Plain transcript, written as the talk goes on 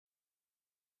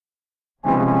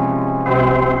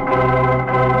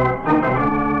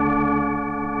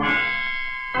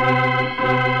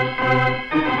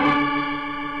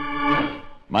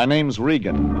My name's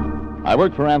Regan. I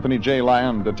work for Anthony J.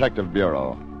 Lyon Detective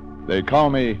Bureau. They call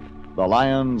me the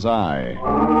Lion's Eye.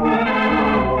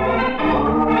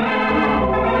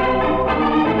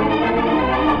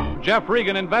 Jeff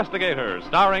Regan, Investigator,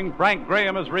 starring Frank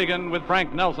Graham as Regan with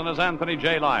Frank Nelson as Anthony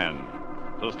J. Lyon.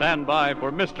 So stand by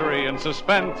for mystery and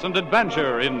suspense and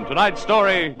adventure in tonight's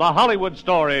story, The Hollywood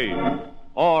Story,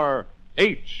 or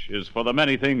H is for the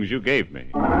Many Things You Gave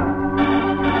Me.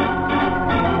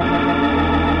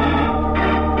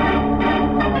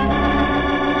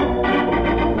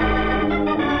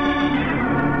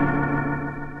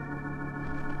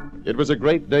 It was a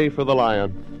great day for the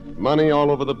Lion. Money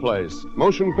all over the place.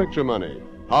 Motion picture money.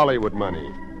 Hollywood money.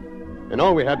 And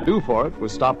all we had to do for it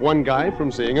was stop one guy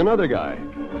from seeing another guy.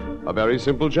 A very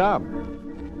simple job.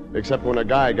 Except when a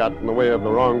guy got in the way of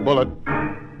the wrong bullet.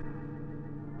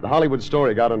 The Hollywood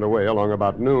Story got underway along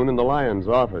about noon in the Lion's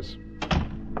office.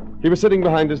 He was sitting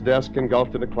behind his desk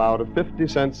engulfed in a cloud of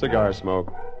 50-cent cigar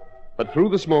smoke. But through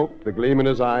the smoke, the gleam in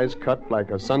his eyes cut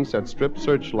like a Sunset Strip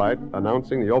searchlight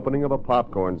announcing the opening of a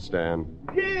popcorn stand.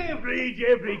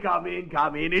 Jeffrey, come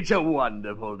in. It's a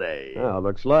wonderful day. Ah,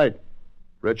 looks like.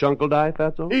 Rich uncle die,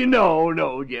 Fatso?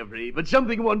 No, Jeffrey, but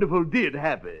something wonderful did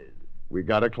happen. We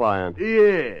got a client.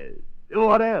 Yes.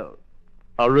 What else?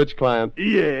 A rich client.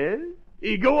 Yes.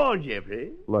 Go on,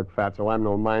 Jeffrey. Look, Fatso, I'm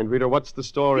no mind reader. What's the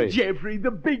story? Jeffrey, the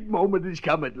big moment has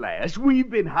come at last. We've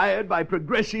been hired by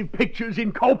Progressive Pictures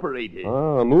Incorporated.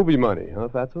 Ah, movie money, huh,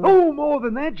 Fatso? Oh, more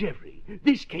than that, Jeffrey.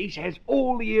 This case has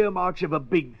all the earmarks of a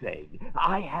big thing.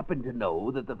 I happen to know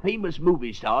that the famous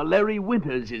movie star Larry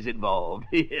Winters is involved.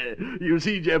 You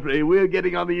see, Jeffrey, we're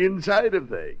getting on the inside of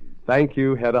things. Thank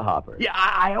you, Hedda Hopper. Yeah,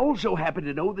 I also happen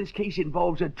to know this case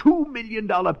involves a $2 million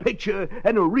picture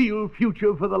and a real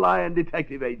future for the Lion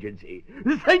Detective Agency.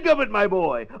 Think of it, my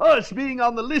boy. Us being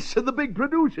on the lists of the big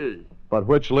producers. But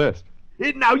which list?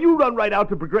 Now, you run right out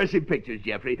to Progressive Pictures,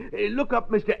 Jeffrey. Look up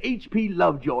Mr. H.P.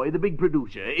 Lovejoy, the big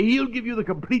producer. He'll give you the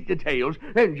complete details.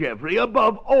 And, Jeffrey,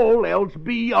 above all else,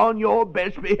 be on your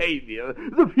best behavior.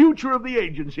 The future of the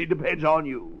agency depends on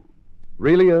you.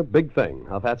 Really a big thing,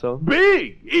 huh, Fatso?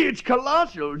 Big! It's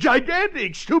colossal,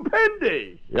 gigantic,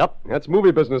 stupendous. Yep, that's movie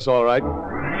business, all right.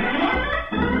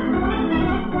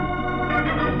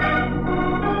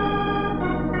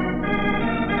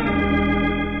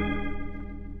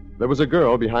 There was a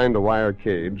girl behind a wire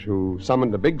cage who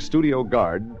summoned a big studio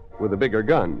guard with a bigger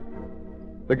gun.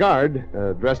 The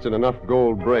guard, dressed in enough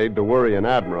gold braid to worry an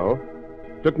admiral,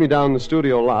 took me down the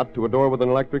studio lot to a door with an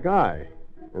electric eye.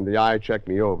 And the eye checked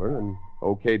me over and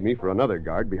okayed me for another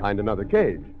guard behind another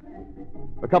cage.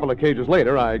 A couple of cages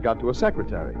later, I got to a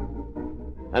secretary.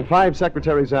 And 5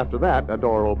 secretaries after that, a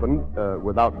door opened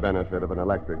without benefit of an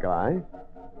electric eye,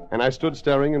 and I stood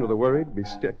staring into the worried,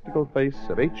 bespectacled face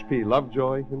of H.P.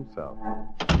 Lovejoy himself.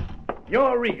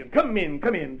 You're Regan. Come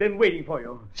in. Been waiting for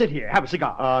you. Sit here. Have a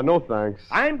cigar. No thanks.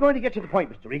 I'm going to get to the point,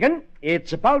 Mr. Regan.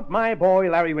 It's about my boy,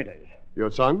 Larry Winters. Your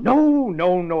son?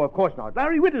 No, of course not.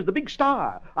 Larry Winters, the big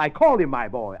star. I call him my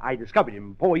boy. I discovered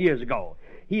him 4 years ago.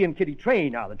 He and Kitty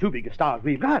Train are the 2 biggest stars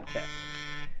we've got.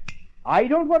 I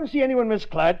don't want to see anyone miss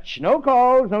clutch. No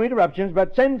calls, no interruptions,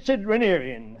 but send Sid Rainier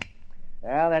in.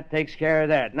 Well, that takes care of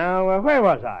that. Now, where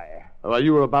was I?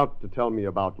 You were about to tell me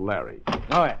about Larry.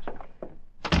 Oh, yes.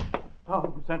 Oh,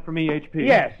 who sent for me, H.P.?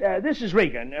 Yes, this is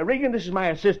Regan. Regan, this is my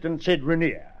assistant, Sid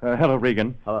Rainier. Hello,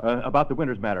 Regan. About the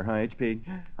Winters matter, huh, H.P.?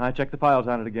 I checked the files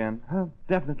on it again.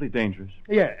 Definitely dangerous.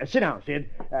 Yeah, sit down, Sid.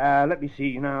 Let me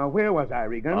see. Now, where was I,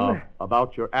 Regan?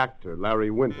 About your actor, Larry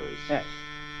Winters. Yes.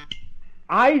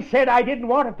 I said I didn't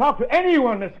want to talk to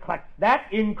anyone, Miss Clutch. That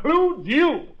includes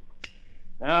you.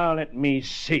 Now, let me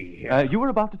see here. You were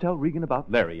about to tell Regan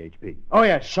about Larry, H.P. Oh,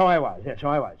 yes, so I was.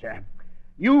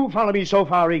 You follow me so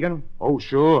far, Regan? Oh,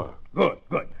 sure. Good.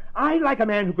 I like a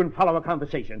man who can follow a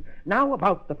conversation. Now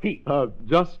about the feet.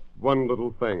 Just one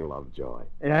little thing, Lovejoy.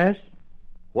 Yes?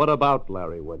 What about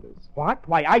Larry Winters? What?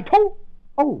 Why, I told...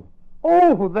 Oh,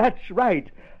 that's right.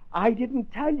 I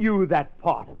didn't tell you that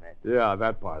part of it. Yeah,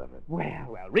 that part of it.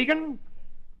 Well, Regan,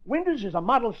 Winters is a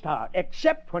model star,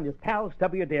 except when his pal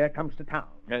Stubby Adair comes to town.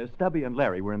 Stubby and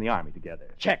Larry were in the Army together.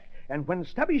 Check. And when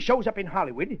Stubby shows up in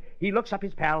Hollywood, he looks up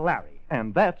his pal Larry.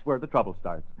 And that's where the trouble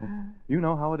starts. You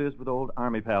know how it is with old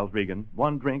Army pals, Regan.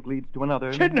 One drink leads to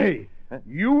another. Sidney!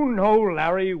 You know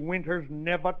Larry Winters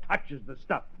never touches the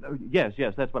stuff. Yes,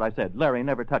 that's what I said. Larry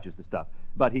never touches the stuff.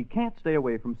 But he can't stay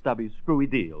away from Stubby's screwy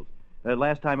deals.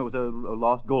 Last time it was a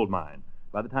lost gold mine.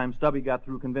 By the time Stubby got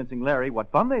through convincing Larry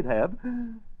what fun they'd have,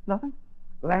 nothing.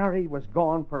 Larry was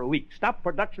gone for a week. Stopped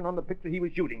production on the picture he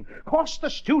was shooting. Cost the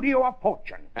studio a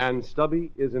fortune. And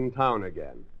Stubby is in town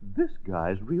again. This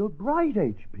guy's real bright,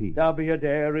 H.P. Stubby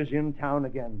Adair is in town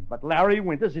again. But Larry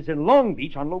Winters is in Long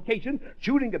Beach on location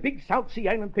shooting a big South Sea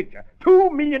Island picture.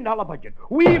 $2 million budget.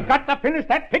 We've got to finish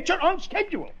that picture on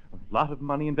schedule. A lot of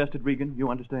money invested, Regan. You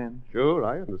understand? Sure,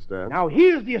 I understand. Now,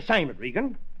 here's the assignment,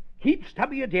 Regan. Keep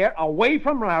Stubby Adair away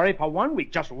from Larry for 1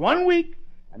 week. Just 1 week.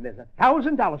 And there's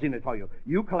 $1,000 in it for you.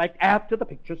 You collect after the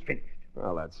picture's finished.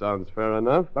 Well, that sounds fair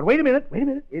enough. But wait a minute.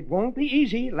 It won't be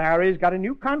easy. Larry's got a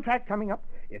new contract coming up.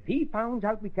 If he finds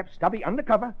out we kept Stubby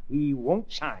undercover, he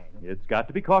won't sign. It's got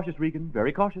to be cautious, Regan.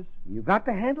 Very cautious. You've got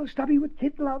to handle Stubby with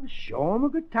kid gloves. Show him a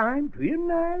good time. Treat him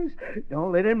nice.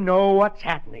 Don't let him know what's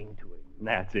happening to him.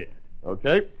 That's it.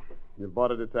 Okay. You've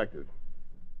bought a detective.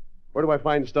 Where do I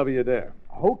find Stubby Adair?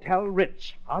 Hotel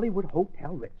Ritz. Hollywood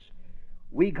Hotel Ritz.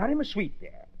 We got him a suite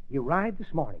there. He arrived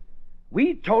this morning.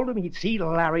 We told him he'd see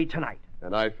Larry tonight.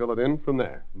 And I fill it in from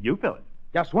there. You fill it.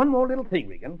 Just one more little thing,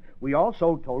 Regan. We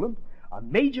also told him a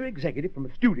major executive from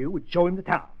the studio would show him the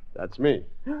town. That's me.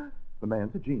 The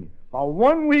man's a genius. For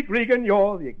 1 week, Regan,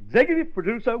 you're the executive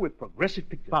producer with Progressive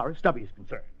Pictures, as far as Stubby is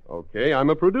concerned. Okay, I'm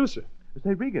a producer.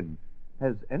 Say, Regan,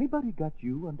 has anybody got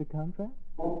you under contract?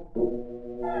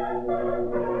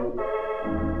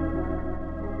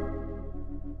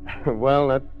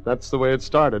 Well, that's the way it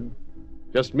started.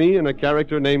 Just me and a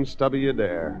character named Stubby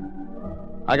Adair.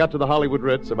 I got to the Hollywood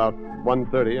Ritz about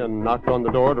 1:30 and knocked on the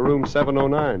door to room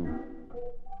 709.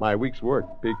 My week's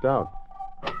work peaked out.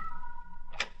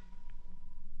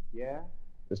 Yeah?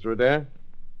 Mr. Adair?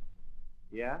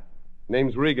 Yeah?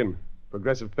 Name's Regan,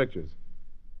 Progressive Pictures.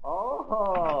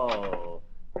 Oh,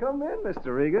 come in,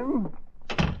 Mr. Regan.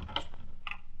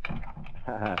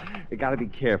 You gotta be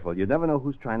careful. You never know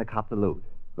who's trying to cop the loot.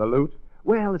 The loot?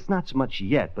 Well, it's not so much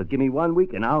yet, but give me 1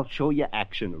 week and I'll show you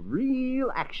action.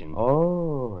 Real action.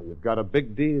 Oh, you've got a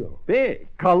big deal. Big.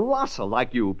 Colossal,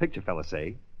 like you picture fellas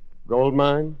say. Gold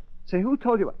mine? Say, who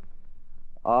told you?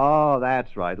 Oh,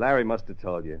 that's right. Larry must have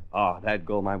told you. Oh, that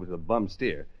gold mine was a bum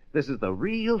steer. This is the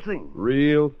real thing.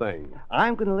 Real thing.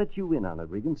 I'm going to let you in on it,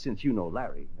 Regan, since you know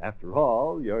Larry. After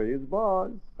all, you're his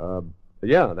boss.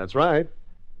 Yeah, that's right.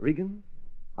 Regan,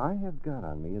 I have got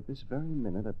on me at this very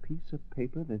minute a piece of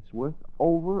paper that's worth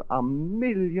over $1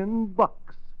 million.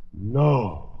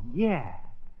 No. Yeah.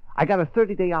 I got a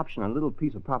 30-day option on a little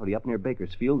piece of property up near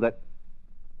Bakersfield that,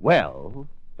 well...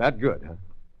 That good, huh?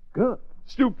 Good.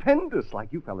 Stupendous,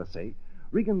 like you fellas say.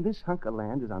 Regan, this hunk of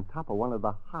land is on top of one of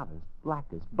the hottest,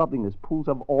 blackest, bubblingest pools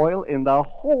of oil in the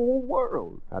whole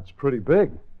world. That's pretty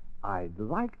big. I'd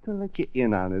like to let you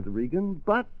in on it, Regan,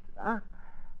 but I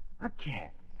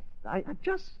can't. I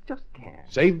just can't.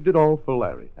 Saved it all for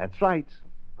Larry. That's right.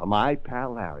 For my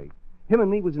pal Larry. Him and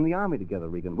me was in the Army together,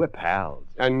 Regan. We're pals.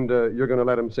 And you're going to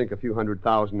let him sink a few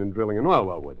 $100,000 in drilling an oil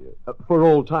well with you? For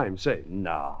old time's sake.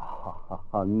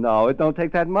 No, it don't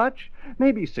take that much.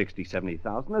 Maybe 60,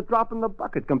 70,000, a drop in the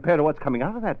bucket compared to what's coming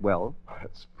out of that well.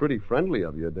 That's pretty friendly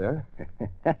of you, Adair.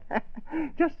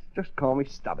 Just call me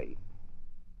Stubby.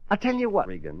 I'll tell you what,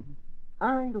 Regan.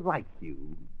 I like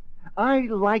you. I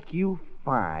like you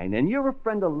fine, and you're a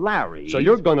friend of Larry's. So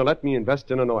you're going to let me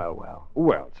invest in an oil well?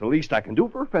 Well, it's the least I can do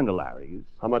for a friend of Larry's.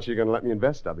 How much are you going to let me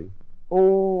invest, Stubby?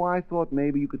 Oh, I thought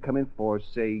maybe you could come in for,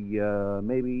 say,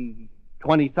 maybe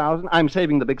 20,000. I'm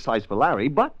saving the big slice for Larry,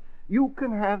 but you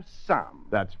can have some.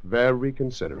 That's very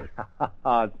considerate.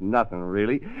 It's nothing,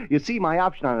 really. You see, my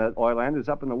option on that oil land is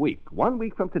up in a week. 1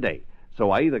 week from today.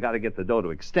 So I either got to get the dough to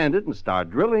extend it and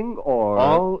start drilling, or...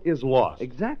 All is lost.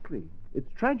 Exactly.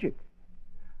 It's tragic.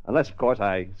 Unless, of course,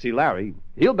 I see Larry.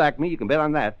 He'll back me, you can bet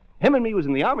on that. Him and me was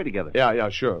in the Army together. Yeah,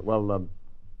 sure. Well,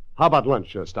 how about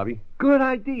lunch, Stubby? Good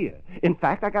idea. In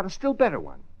fact, I got a still better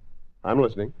one. I'm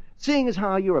listening. Seeing as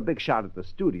how you're a big shot at the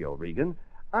studio, Regan,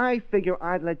 I figure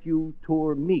I'd let you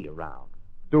tour me around.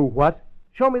 Do what?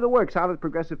 Show me the works out at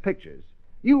Progressive Pictures.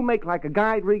 You make like a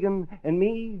guide, Regan, and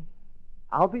me,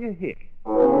 I'll be a hick.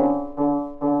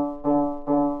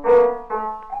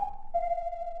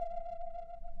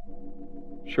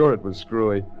 Sure, it was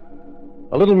screwy.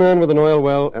 A little man with an oil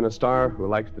well and a star who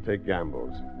likes to take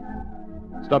gambles.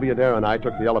 Stubby Adair and I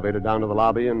took the elevator down to the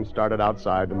lobby and started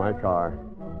outside to my car.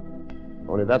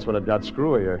 Only that's when it got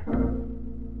screwier.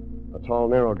 A tall,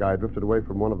 narrow guy drifted away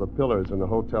from one of the pillars in the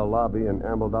hotel lobby and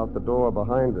ambled out the door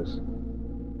behind us.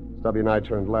 Stubby and I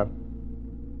turned left.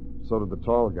 So did the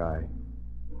tall guy.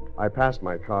 I passed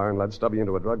my car and led Stubby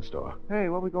into a drugstore. Hey,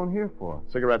 what are we going here for?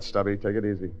 Cigarettes, Stubby. Take it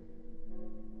easy.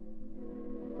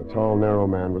 The tall, narrow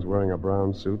man was wearing a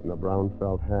brown suit and a brown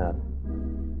felt hat.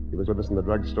 He was with us in the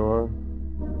drugstore.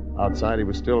 Outside, he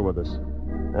was still with us.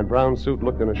 And Brown Suit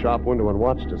looked in a shop window and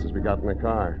watched us as we got in the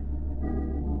car.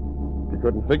 He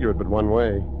couldn't figure it but one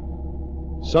way.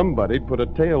 Somebody'd put a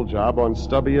tail job on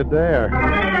Stubby Adair.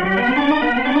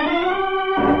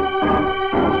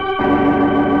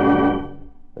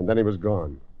 And then he was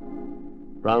gone.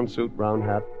 Brown suit, brown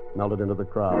hat, melted into the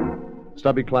crowd.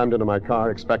 Stubby climbed into my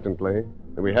car expectantly,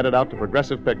 and we headed out to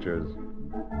Progressive Pictures.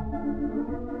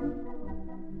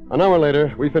 An hour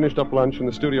later, we finished up lunch in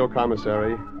the studio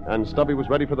commissary, and Stubby was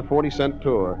ready for the 40-cent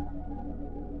tour.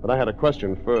 But I had a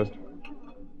question first.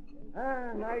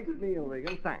 Nice meal,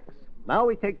 Regan. Thanks. Now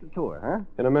we take the tour, huh?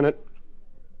 In a minute.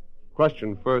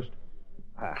 Question first.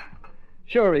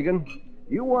 Sure, Regan.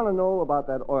 You want to know about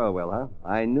that oil well, huh?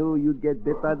 I knew you'd get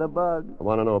bit by the bug. I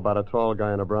want to know about a tall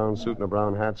guy in a brown suit and a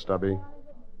brown hat, Stubby.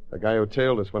 The guy who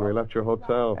tailed us when we left your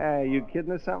hotel. You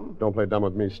kidding or something? Don't play dumb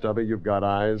with me, Stubby. You've got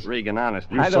eyes. Regan, honest.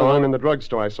 You saw him in the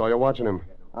drugstore. I saw you watching him.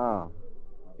 Oh.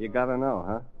 You gotta know,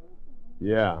 huh?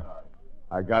 Yeah.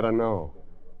 I gotta know.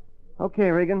 Okay,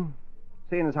 Regan.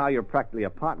 Seeing as how you're practically a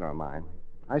partner of mine,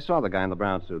 I saw the guy in the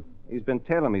brown suit. He's been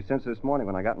tailing me since this morning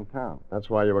when I got in town. That's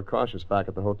why you were cautious back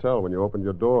at the hotel when you opened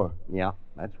your door. Yeah,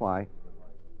 that's why.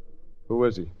 Who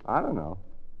is he? I don't know.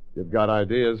 You've got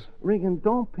ideas. Regan,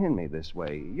 don't pin me this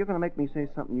way. You're going to make me say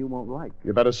something you won't like.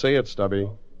 You better say it, Stubby.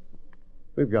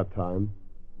 We've got time.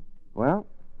 Well,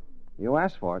 you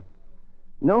asked for it.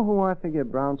 Know who I figure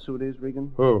brown suit is,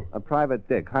 Regan? Who? A private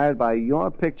dick hired by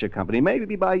your picture company,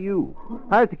 maybe by you.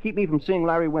 Hired to keep me from seeing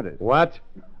Larry Winters. What?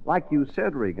 Like you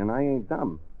said, Regan, I ain't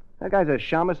dumb. That guy's a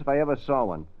shamus if I ever saw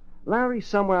one. Larry's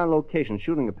somewhere on location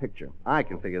shooting a picture. I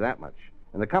can figure that much.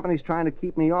 And the company's trying to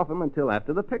keep me off him until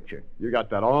after the picture. You got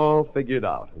that all figured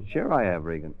out. Sure I have,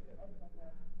 Regan.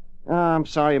 I'm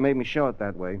sorry you made me show it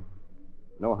that way.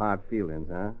 No hard feelings,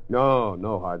 huh?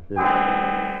 No hard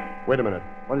feelings. Wait a minute.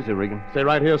 What is it, Regan? Stay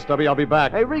right here, Stubby. I'll be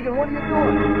back. Hey, Regan, what are you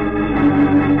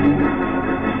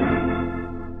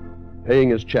doing? Paying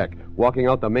his check, walking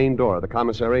out the main door of the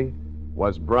commissary,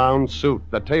 was Brown Suit,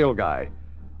 the tail guy.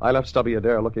 I left Stubby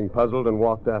Adair looking puzzled and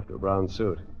walked after Brown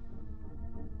Suit.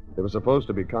 There was supposed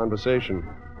to be conversation,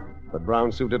 but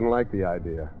Brown Suit didn't like the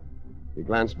idea. He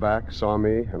glanced back, saw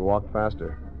me, and walked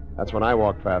faster. That's when I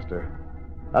walked faster.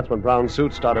 That's when Brown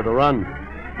Suit started to run.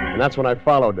 And that's when I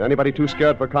followed. Anybody too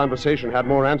scared for conversation had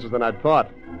more answers than I'd thought.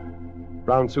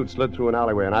 Brown Suit slid through an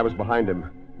alleyway, and I was behind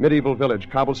him. Medieval village,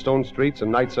 cobblestone streets,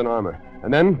 and knights in armor.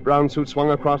 And then Brown Suit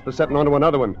swung across the set and onto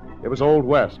another one. It was Old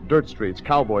West, dirt streets,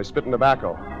 cowboys spitting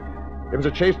tobacco. It was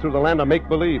a chase through the land of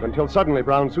make-believe until suddenly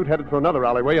Brown Suit headed for another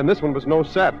alleyway, and this one was no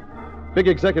set. Big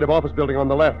executive office building on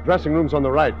the left, dressing rooms on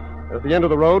the right. And at the end of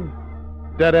the road,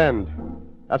 dead end.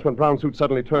 That's when Brown Suit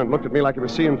suddenly turned, looked at me like he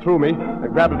was seeing through me,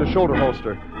 and grabbed at his shoulder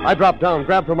holster. I dropped down,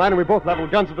 grabbed for mine, and we both leveled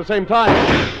guns at the same time.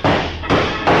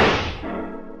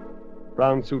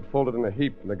 Brown Suit folded in a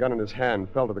heap, and the gun in his hand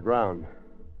fell to the ground.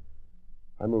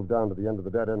 I moved down to the end of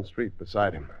the dead-end street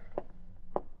beside him.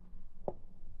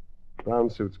 Brown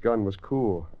Suit's gun was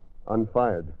cool,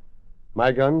 unfired.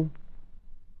 My gun,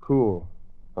 cool,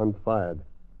 unfired.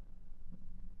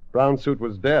 Brown Suit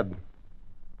was dead,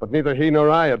 but neither he nor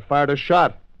I had fired a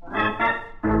shot.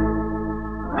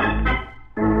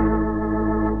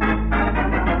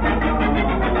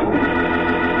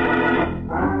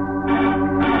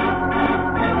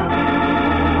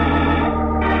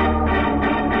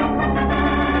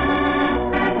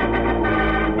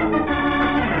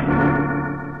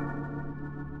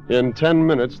 In 10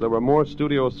 minutes, there were more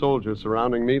studio soldiers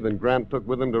surrounding me than Grant took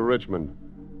with him to Richmond.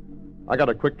 I got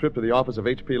a quick trip to the office of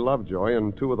H.P. Lovejoy,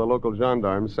 and 2 of the local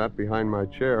gendarmes sat behind my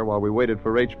chair while we waited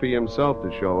for H.P. himself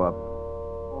to show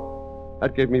up.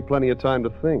 That gave me plenty of time to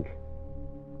think.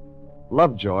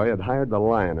 Lovejoy had hired the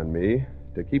Lion and me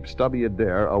to keep Stubby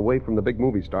Adair away from the big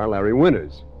movie star Larry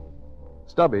Winters.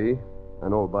 Stubby,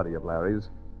 an old buddy of Larry's,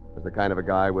 was the kind of a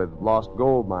guy with lost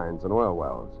gold mines and oil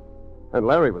wells. And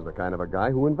Larry was the kind of a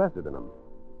guy who invested in them.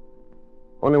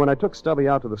 Only when I took Stubby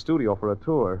out to the studio for a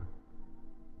tour,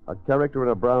 a character in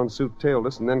a brown suit tailed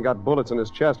us and then got bullets in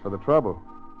his chest for the trouble.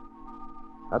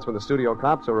 That's when the studio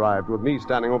cops arrived, with me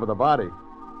standing over the body.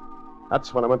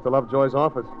 That's when I went to Lovejoy's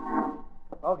office.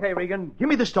 Okay, Regan, give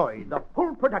me the story. The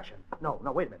full production. No,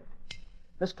 wait a minute.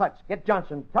 Miss Clutch, get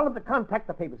Johnson. Tell him to contact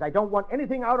the papers. I don't want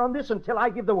anything out on this until I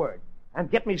give the word. And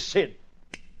get me Sid.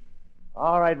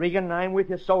 All right, Regan, I'm with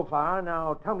you so far.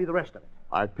 Now tell me the rest of it.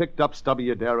 I picked up Stubby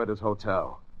Adair at his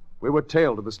hotel. We were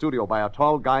tailed to the studio by a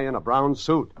tall guy in a brown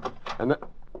suit. And then...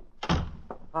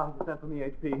 You sent for me,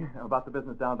 HP, about the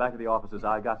business down back of the offices.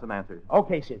 I got some answers.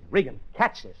 Okay, Sid. Regan,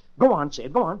 catch this. Go on,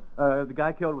 Sid. Go on. The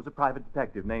guy killed was a private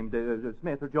detective named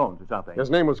Smith or Jones or something. His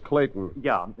name was Clayton.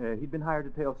 Yeah, he'd been hired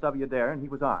to tail Stubby Adair, and he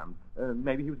was armed.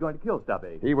 Maybe he was going to kill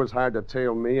Stubby. He was hired to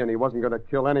tail me, and he wasn't going to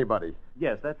kill anybody.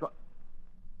 Yes, that's right.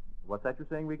 What's that you're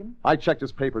saying, Regan? I checked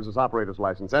his papers, his operator's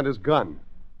license, and his gun.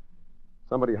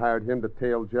 Somebody hired him to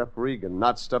tail Jeff Regan,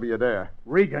 not Stubby Adair.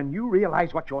 Regan, you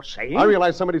realize what you're saying? I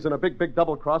realize somebody's in a big, big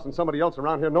double cross, and somebody else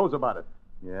around here knows about it.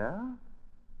 Yeah?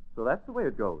 So that's the way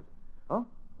it goes. Well,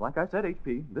 like I said,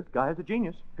 HP, this guy is a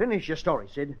genius. Finish your story,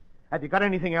 Sid. Have you got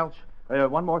anything else?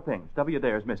 One more thing. Stubby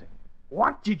Adair's missing.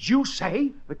 What did you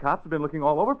say? The cops have been looking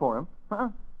all over for him.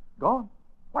 Gone.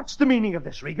 What's the meaning of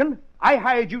this, Regan? I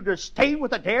hired you to stay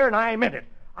with Adair, and I meant it.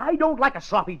 I don't like a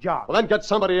sloppy job. Well, then get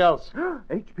somebody else.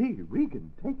 HP,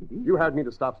 Regan, take it easy. You hired me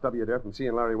to stop Stubby Adair from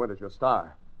seeing Larry Winters, your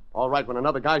star. All right, when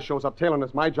another guy shows up tailing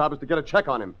us, my job is to get a check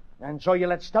on him. And so you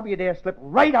let Stubby Adair slip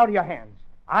right out of your hands.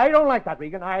 I don't like that,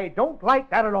 Regan. I don't like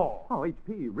that at all. Oh,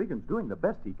 HP, Regan's doing the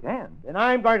best he can. Then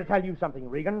I'm going to tell you something,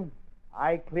 Regan.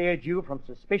 I cleared you from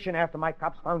suspicion after my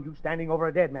cops found you standing over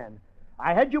a dead man.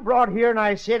 I had you brought here, and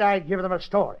I said I'd give them a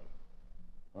story.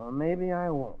 Well, maybe I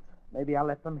won't. Maybe I'll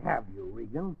let them have you,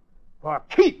 Regan. For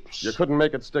keeps. You couldn't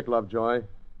make it stick, Lovejoy.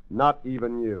 Not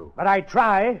even you. But I'd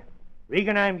try.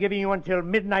 Regan, I'm giving you until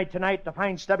midnight tonight to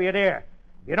find Stubby Adair.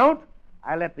 If you don't,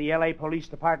 I'll let the L.A. Police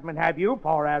Department have you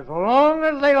for as long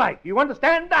as they like. You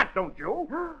understand that, don't you?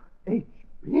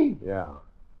 HP. Yeah,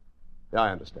 I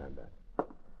understand that.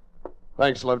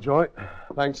 Thanks, Lovejoy.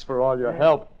 Thanks for all your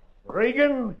help.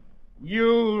 Regan,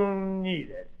 you'll need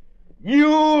it.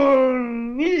 You'll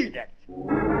need it.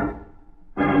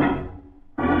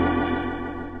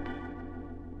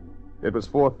 It was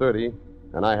 4:30,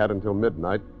 and I had until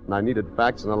midnight, and I needed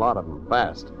facts and a lot of them,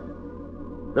 fast.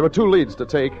 There were 2 leads to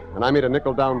take, and I made a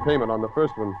nickel down payment on the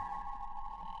first one.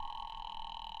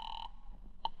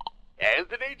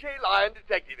 Anthony J. Lyon,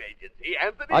 Detective Agency.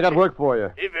 Anthony... I got work for you.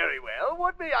 Very well.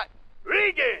 What may I...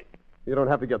 Regan! You don't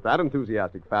have to get that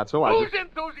enthusiastic, Fatso. Who's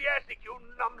enthusiastic, you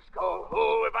numbskull?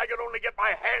 Oh, if I could only get my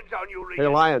hands on you, Regan.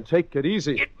 Hey, Lyon, take it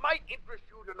easy. It might interest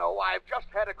you to know I've just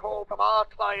had a call from our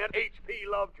client, H.P.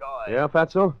 Lovejoy. Yeah,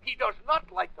 Fatso? He does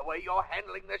not like the way you're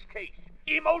handling this case.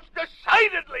 He most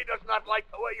decidedly does not like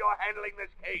the way you're handling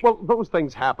this case. Well, those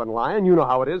things happen, Lyon. You know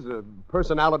how it is. A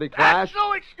personality clash. That's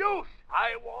no excuse.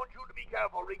 I warned you to be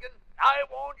careful, Regan. I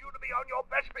warned you to be on your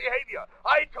best behavior.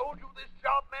 I told you this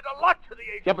job meant a lot to the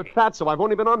agency. Yeah, but Fatso, I've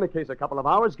only been on the case a couple of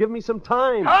hours. Give me some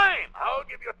time. Time? I'll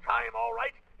give you time, all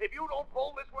right. If you don't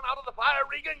pull this one out of the fire,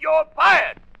 Regan, you're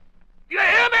fired. Do you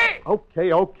hear me?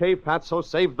 Okay, Fatso,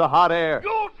 save the hot air.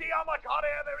 You'll see how much hot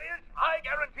air there is. I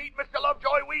guaranteed Mr.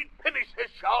 Lovejoy we'd finish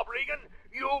this job, Regan.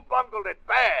 You bungled it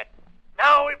bad.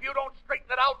 Now, if you don't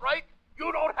straighten it out right,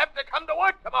 you don't have to come to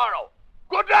work tomorrow.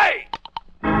 Good day.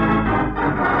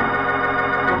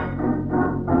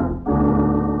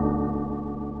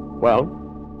 Well,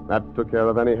 that took care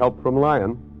of any help from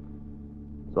Lyon.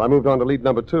 So I moved on to lead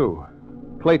number 2.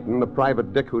 Clayton, the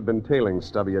private dick who'd been tailing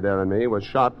Stubby Adair and me, was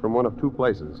shot from one of 2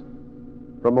 places.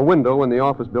 From a window in the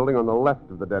office building on the left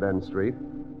of the dead-end street,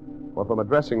 or from a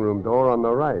dressing room door on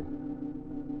the right.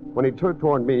 When he turned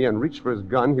toward me and reached for his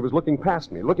gun, he was looking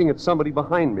past me, looking at somebody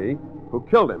behind me who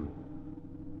killed him.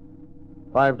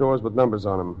 5 doors with numbers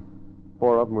on them.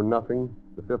 4 of them were nothing.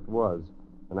 The 5th was.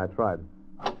 And I tried.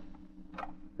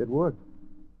 It worked.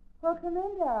 Well, come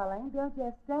in, darling. Don't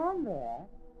just stand there.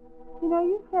 You know,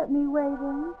 you kept me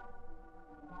waiting.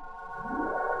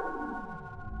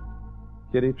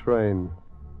 Kitty Train.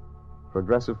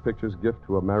 Progressive Pictures gift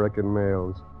to American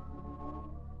males.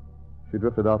 She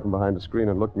drifted out from behind the screen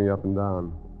and looked me up and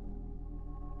down.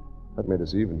 That made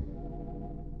us even.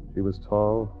 She was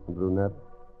tall and brunette,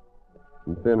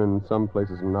 and thin in some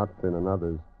places and not thin in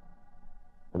others.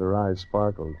 And her eyes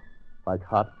sparkled like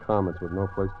hot comets with no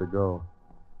place to go.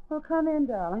 Well, come in,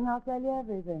 darling. I'll tell you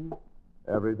everything.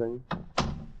 Everything?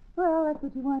 Well, that's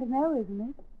what you want to know, isn't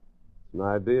it? It's an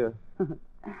idea.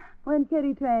 When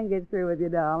Kitty Train gets through with you,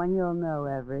 darling, you'll know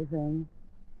everything.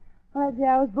 Well, let's see,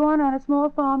 I was born on a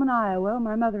small farm in Iowa.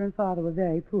 My mother and father were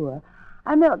very poor.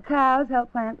 I milked cows,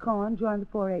 helped plant corn, joined the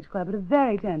 4-H club at a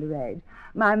very tender age.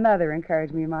 My mother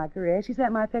encouraged me in my career. She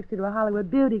sent my picture to a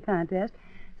Hollywood beauty contest.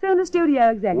 Soon the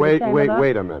studio executive came along.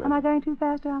 Wait a minute. Am I going too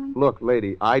fast, darling? Look,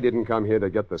 lady, I didn't come here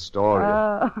to get the story.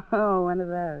 Oh, one of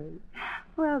those.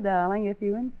 Well, darling, if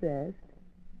you insist.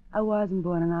 I wasn't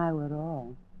born in Iowa at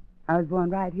all. I was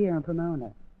born right here in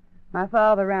Pomona. My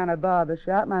father ran a barber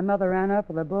shop. My mother ran up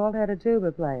with a bald-headed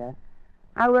tuba player.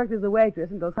 I worked as a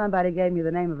waitress until somebody gave me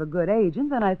the name of a good agent,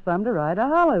 then I thumbed a ride to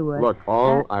Hollywood. Look,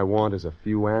 all I want is a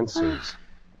few answers.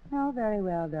 Oh, very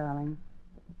well, darling.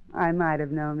 I might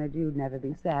have known that you'd never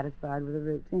be satisfied with a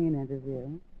routine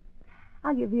interview.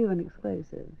 I'll give you an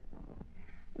exclusive.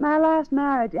 My last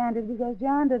marriage ended because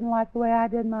John didn't like the way I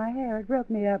did my hair. It broke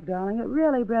me up, darling. It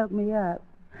really broke me up.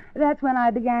 That's when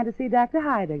I began to see Dr.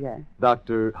 Heidegger.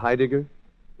 Dr. Heidegger?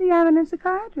 The eminent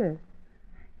psychiatrist.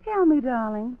 Tell me,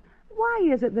 darling, why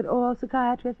is it that all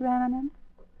psychiatrists are eminent?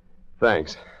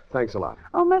 Thanks. Thanks a lot.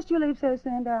 Oh, must you leave so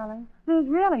soon, darling? There's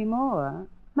really more.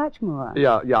 Much more.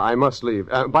 Yeah, I must leave.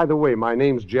 By the way, my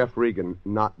name's Jeff Regan,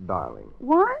 not Darling.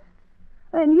 What?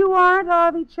 Then you aren't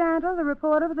Harvey Chandler, the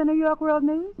reporter for the New York World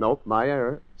News? Nope, my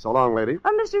error. So long, lady.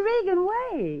 Oh, Mr. Regan,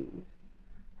 wait.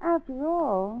 After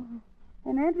all,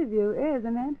 an interview is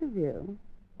an interview.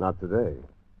 Not today,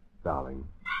 darling.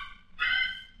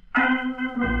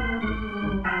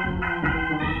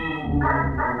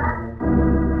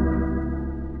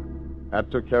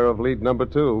 That took care of lead number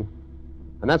 2.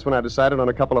 And that's when I decided on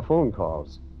a couple of phone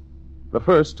calls. The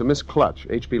first to Miss Clutch,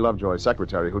 H.P. Lovejoy's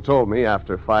secretary, who told me,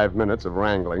 after 5 minutes of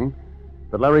wrangling,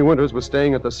 that Larry Winters was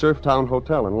staying at the Surftown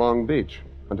Hotel in Long Beach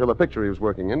until the picture he was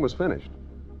working in was finished.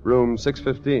 Room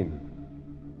 615.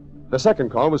 The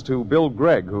second call was to Bill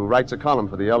Gregg, who writes a column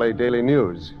for the L.A. Daily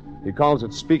News. He calls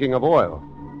it Speaking of Oil.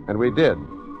 And we did.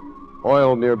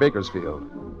 Oil near Bakersfield.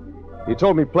 He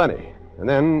told me plenty. And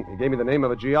then he gave me the name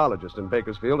of a geologist in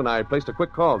Bakersfield, and I placed a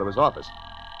quick call to his office.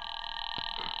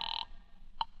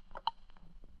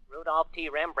 Rudolph T.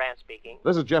 Rembrandt speaking.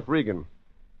 This is Jeff Regan.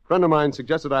 A friend of mine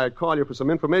suggested I call you for some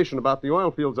information about the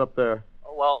oil fields up there.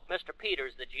 Oh, well, Mr.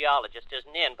 Peters, the geologist,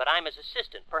 isn't in, but I'm his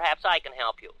assistant. Perhaps I can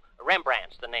help you.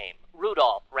 Rembrandt's the name.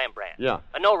 Rudolph Rembrandt. Yeah.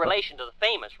 No relation to the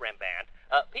famous Rembrandt.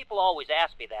 People always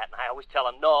ask me that, and I always tell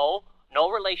them no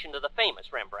relation to the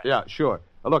famous Rembrandt. Yeah, sure.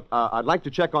 Look, I'd like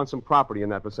to check on some property in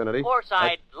that vicinity. Of course,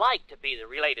 I'd like to be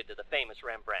related to the famous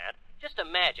Rembrandt. Just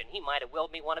imagine he might have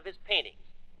willed me one of his paintings.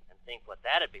 Think what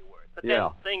that'd be worth. But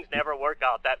then things never work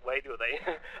out that way, do they?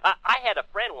 I had a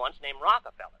friend once named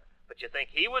Rockefeller. But you think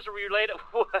he was related?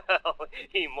 Well,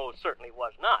 he most certainly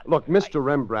was not. Look, Mr.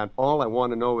 Rembrandt, all I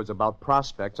want to know is about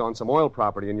prospects on some oil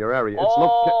property in your area.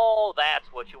 That's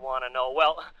what you want to know.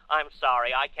 Well, I'm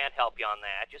sorry. I can't help you on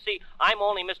that. You see, I'm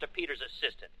only Mr. Peters'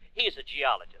 assistant. He's a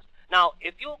geologist. Now,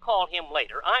 if you'll call him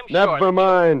later, I'm sure... Never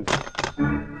mind.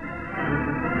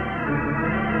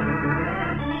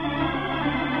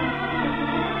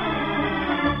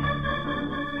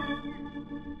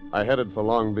 I headed for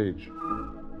Long Beach.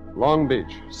 Long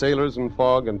Beach, sailors and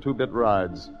fog and 2-bit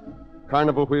rides.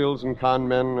 Carnival wheels and con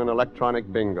men and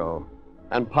electronic bingo.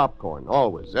 And popcorn,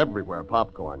 always, everywhere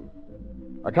popcorn.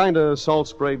 A kind of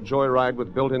salt-sprayed joyride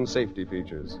with built-in safety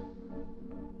features.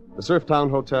 The Surftown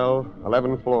Hotel,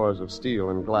 11 floors of steel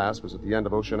and glass, was at the end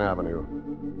of Ocean Avenue.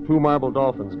 2 marble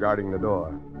dolphins guarding the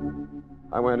door.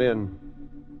 I went in,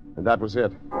 and that was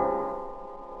it.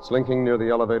 Slinking near the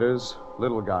elevators,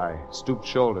 little guy, stooped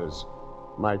shoulders.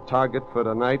 My target for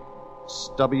tonight,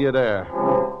 Stubby Adair.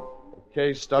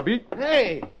 Okay, Stubby.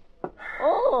 Hey!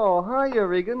 Oh, hiya,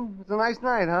 Regan. It's a nice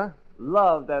night, huh?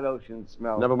 Love that ocean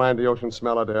smell. Never mind the ocean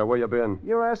smell, Adair. Where you been?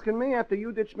 You're asking me after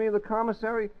you ditched me at the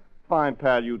commissary? Fine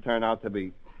pal you turn out to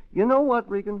be. You know what,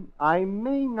 Regan? I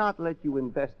may not let you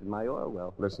invest in my oil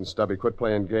well. Listen, Stubby, quit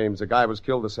playing games. A guy was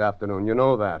killed this afternoon. You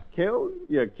know that. Killed?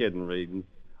 You're kidding, Regan.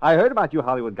 I heard about you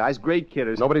Hollywood guys. Great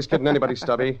kidders. Nobody's kidding anybody,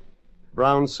 Stubby.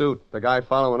 Brown suit. The guy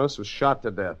following us was shot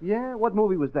to death. Yeah? What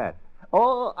movie was that?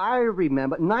 Oh, I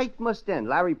remember. Night Must End.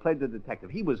 Larry played the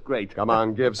detective. He was great. Come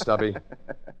on, give, Stubby.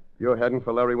 You're heading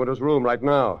for Larry Winters' room right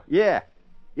now. Yeah,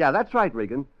 that's right,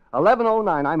 Regan.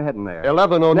 11:09, I'm heading there.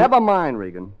 11:09? Never mind,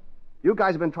 Regan. You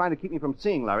guys have been trying to keep me from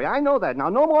seeing Larry. I know that. Now,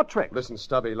 no more tricks. Listen,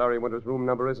 Stubby, Larry Winters' room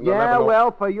number isn't 11:09. Yeah, well,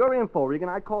 for your info, Regan,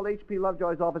 I called H.P.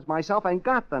 Lovejoy's office myself and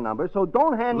got the number, so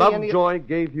don't hand me any... Lovejoy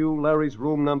gave you Larry's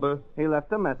room number? He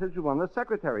left a message with one of the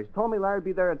secretaries. Told me Larry'd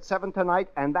be there at 7 tonight,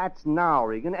 and that's now,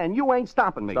 Regan, and you ain't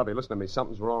stopping me. Stubby, listen to me.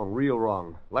 Something's wrong, real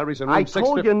wrong. Larry's in room 6... I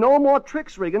told you no more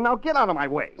tricks, Regan. Now get out of my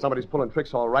way. Somebody's pulling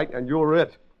tricks, all right, and you're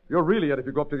it. You're really it if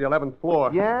you go up to the 11th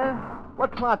floor. Yeah?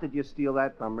 What plot did you steal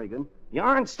that from, Regan? You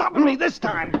aren't stopping me this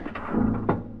time.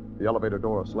 The elevator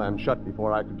door slammed shut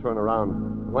before I could turn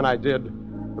around. When I did,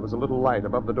 there was a little light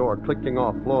above the door clicking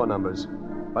off floor numbers.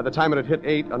 By the time it had hit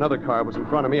 8, another car was in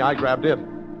front of me. I grabbed it.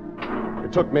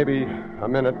 It took maybe a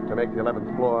minute to make the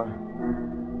 11th floor,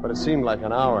 but it seemed like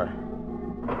an hour.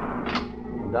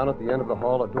 And down at the end of the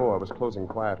hall, a door was closing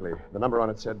quietly. The number on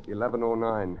it said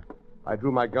 1109. I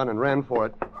drew my gun and ran for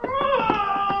it.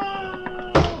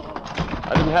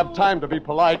 I didn't have time to be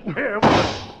polite.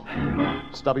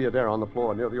 Stubby Adair on the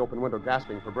floor near the open window,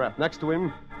 gasping for breath. Next to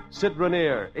him, Sid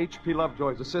Rainier, H.P.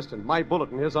 Lovejoy's assistant, my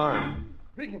bullet in his arm.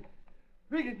 Regan,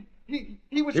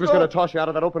 he was He was going to toss you out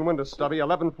of that open window, Stubby.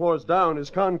 11 floors down is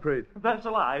concrete. That's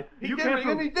a lie. He did,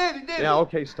 Regan, he did. Yeah,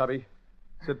 okay, Stubby.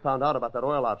 Sid found out about that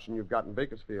oil option you've got in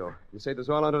Bakersfield. You say there's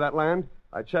oil under that land?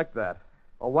 I checked that.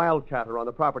 A wildcatter on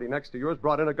the property next to yours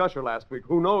brought in a gusher last week.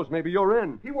 Who knows? Maybe you're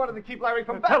in. He wanted to keep Larry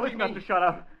from Tell backing him not to shut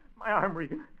up. My arm,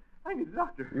 Regan. I need a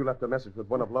doctor. You left a message with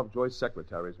one of Lovejoy's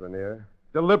secretaries, Rainier.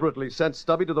 Deliberately sent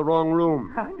Stubby to the wrong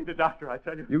room. I need a doctor, I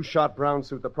tell you. You shot Brown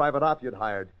Suit, the private op you'd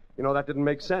hired. You know, that didn't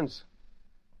make sense.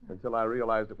 Until I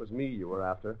realized it was me you were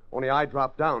after. Only I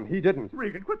dropped down. He didn't.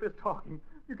 Regan, quit this talking.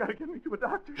 You gotta get me to a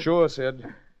doctor. Sure, Sid.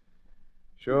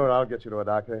 Sure, I'll get you to a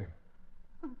doctor.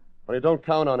 But you don't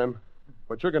count on him.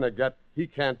 What you're going to get, he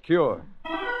can't cure.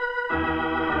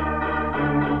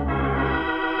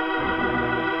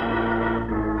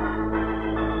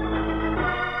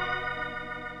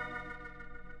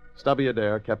 Stubby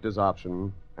Adair kept his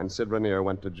option, and Sid Rainier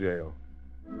went to jail.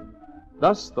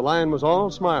 Thus, the Lion was all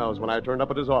smiles when I turned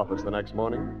up at his office the next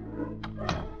morning.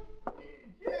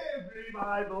 Jeffrey,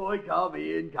 my boy, come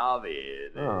in.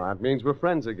 Oh, that means we're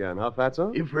friends again, huh,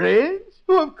 Fatso? Friends?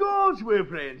 Oh, of course we're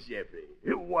friends, Jeffrey.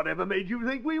 Whatever made you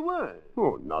think we weren't?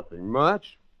 Oh, nothing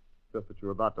much. Just that you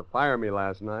were about to fire me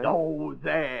last night. Oh,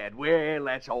 that. Well,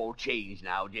 that's all changed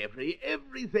now, Jeffrey.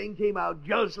 Everything came out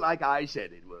just like I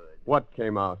said it would. What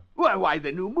came out? Why,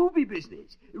 the new movie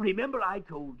business. Remember I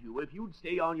told you if you'd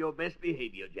stay on your best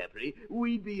behavior, Jeffrey,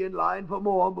 we'd be in line for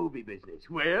more movie business.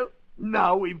 Well,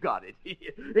 now we've got it.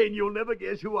 And you'll never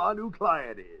guess who our new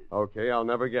client is. Okay, I'll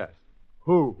never guess.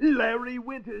 Who? Larry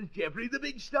Winters, Jeffrey, the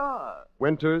big star.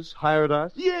 Winters hired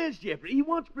us? Yes, Jeffrey. He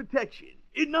wants protection.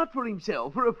 Not for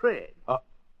himself, for a friend.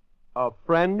 A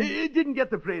friend? Didn't get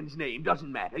the friend's name.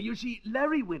 Doesn't matter. You see,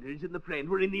 Larry Winters and the friend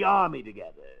were in the Army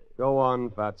together. Go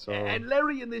on, Fatso. And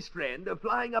Larry and this friend are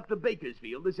flying up to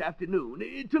Bakersfield this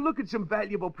afternoon to look at some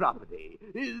valuable property.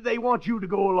 They want you to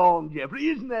go along, Jeffrey.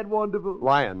 Isn't that wonderful?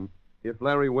 Lion, if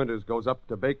Larry Winters goes up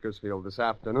to Bakersfield this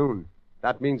afternoon,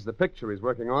 that means the picture he's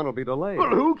working on will be delayed. Well,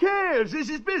 who cares? This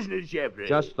is business, Jeffrey.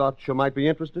 Just thought you might be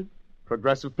interested.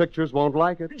 Progressive Pictures won't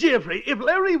like it. Jeffrey, if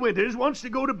Larry Winters wants to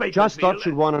go to Bakersfield... Just thought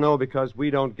you'd want to know because we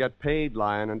don't get paid,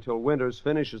 Lion, until Winters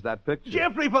finishes that picture.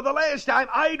 Jeffrey, for the last time,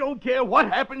 I don't care what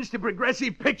happens to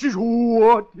Progressive Pictures.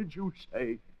 What did you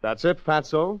say? That's it,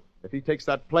 Fatso. If he takes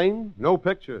that plane, no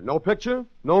picture. No picture,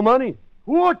 no money.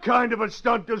 What kind of a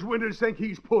stunt does Winters think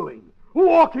he's pulling?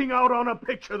 Walking out on a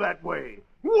picture that way?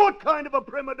 What kind of a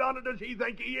prima donna does he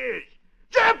think he is?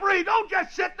 Jeffrey, don't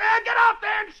just sit there. Get out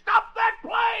there and stop that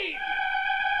plane!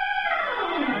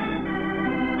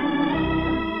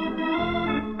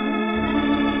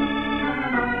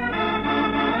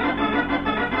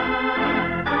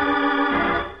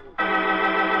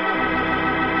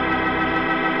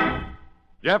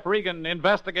 Jeff Regan,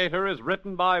 Investigator, is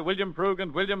written by William Prug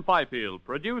and William Fifield,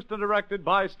 produced and directed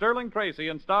by Sterling Tracy,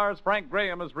 and stars Frank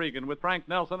Graham as Regan with Frank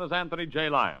Nelson as Anthony J.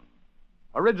 Lyon.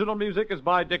 Original music is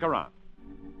by Dick Arant.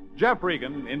 Jeff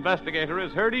Regan, Investigator,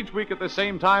 is heard each week at the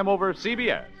same time over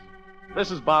CBS. This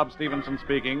is Bob Stevenson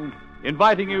speaking,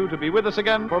 inviting you to be with us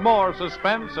again for more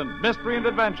suspense and mystery and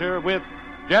adventure with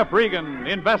Jeff Regan,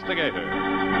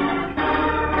 Investigator.